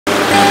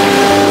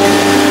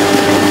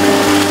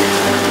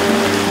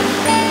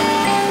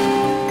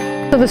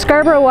the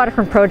Scarborough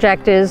Waterfront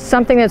Project is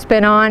something that's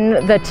been on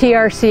the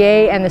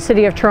TRCA and the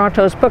City of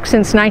Toronto's book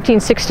since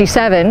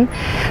 1967,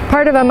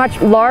 part of a much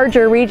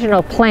larger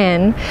regional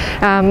plan.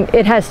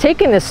 It has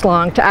taken this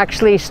long to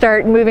actually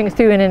start moving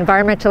through an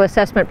environmental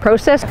assessment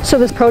process. So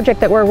this project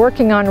that we're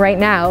working on right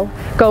now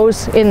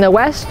goes in the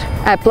west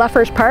at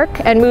Bluffs Park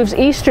and moves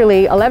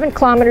easterly 11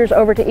 kilometers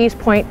over to East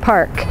Point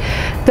Park.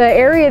 The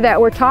area that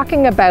we're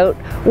talking about,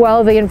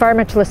 while the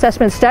environmental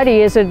assessment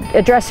study is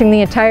addressing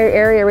the entire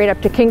area right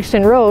up to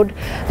Kingston Road,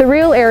 the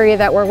real area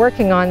that we're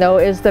working on though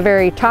is the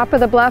very top of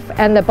the bluff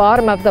and the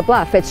bottom of the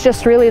bluff. It's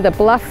just really the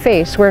bluff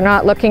face. We're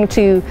not looking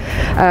to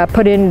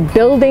put in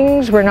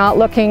buildings, we're not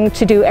looking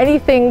to do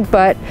anything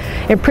but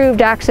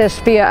improved access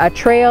via a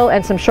trail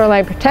and some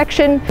shoreline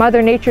protection.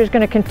 Mother Nature is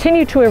going to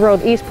continue to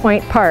erode East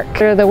Point Park.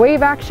 The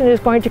wave action is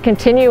going to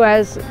continue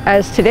as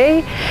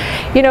today,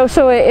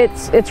 so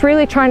it's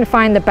really trying to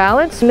find the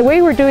balance. And the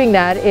way we're doing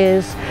that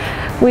is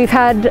we've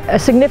had a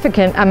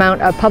significant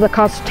amount of public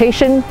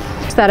consultation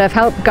that have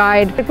helped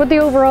guide what the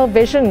overall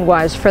vision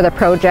was for the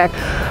project,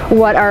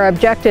 what our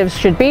objectives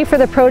should be for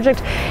the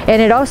project,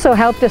 and it also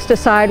helped us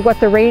decide what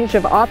the range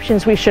of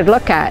options we should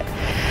look at.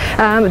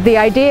 The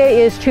idea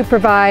is to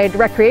provide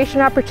recreation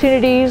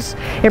opportunities,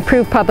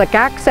 improve public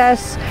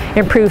access,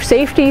 improve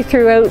safety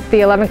throughout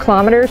the 11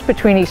 kilometers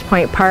between East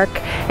Point Park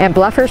and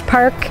Bluffs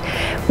Park.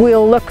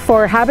 We'll look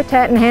for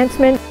habitat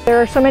enhancement. There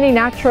are so many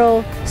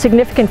natural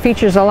significant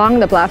features along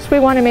the bluffs. We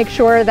want to make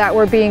sure that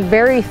we're being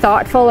very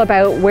thoughtful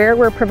about where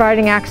we're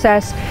providing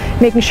access,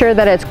 making sure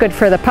that it's good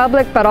for the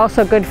public but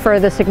also good for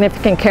the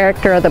significant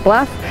character of the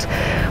bluff.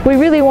 We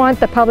really want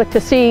the public to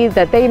see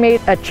that they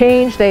made a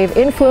change, they've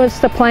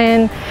influenced the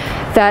plan,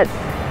 that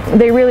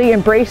they really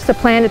embrace the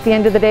plan at the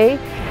end of the day.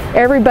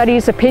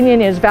 Everybody's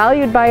opinion is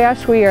valued by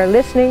us, we are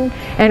listening,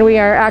 and we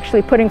are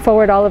actually putting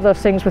forward all of those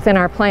things within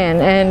our plan.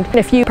 And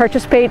if you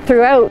participate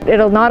throughout,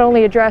 it'll not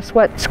only address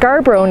what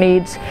Scarborough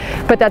needs,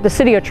 but that the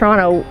City of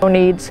Toronto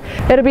needs.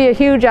 It'll be a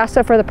huge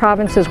asset for the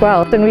province as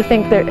well, and we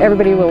think that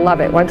everybody will love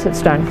it once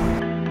it's done.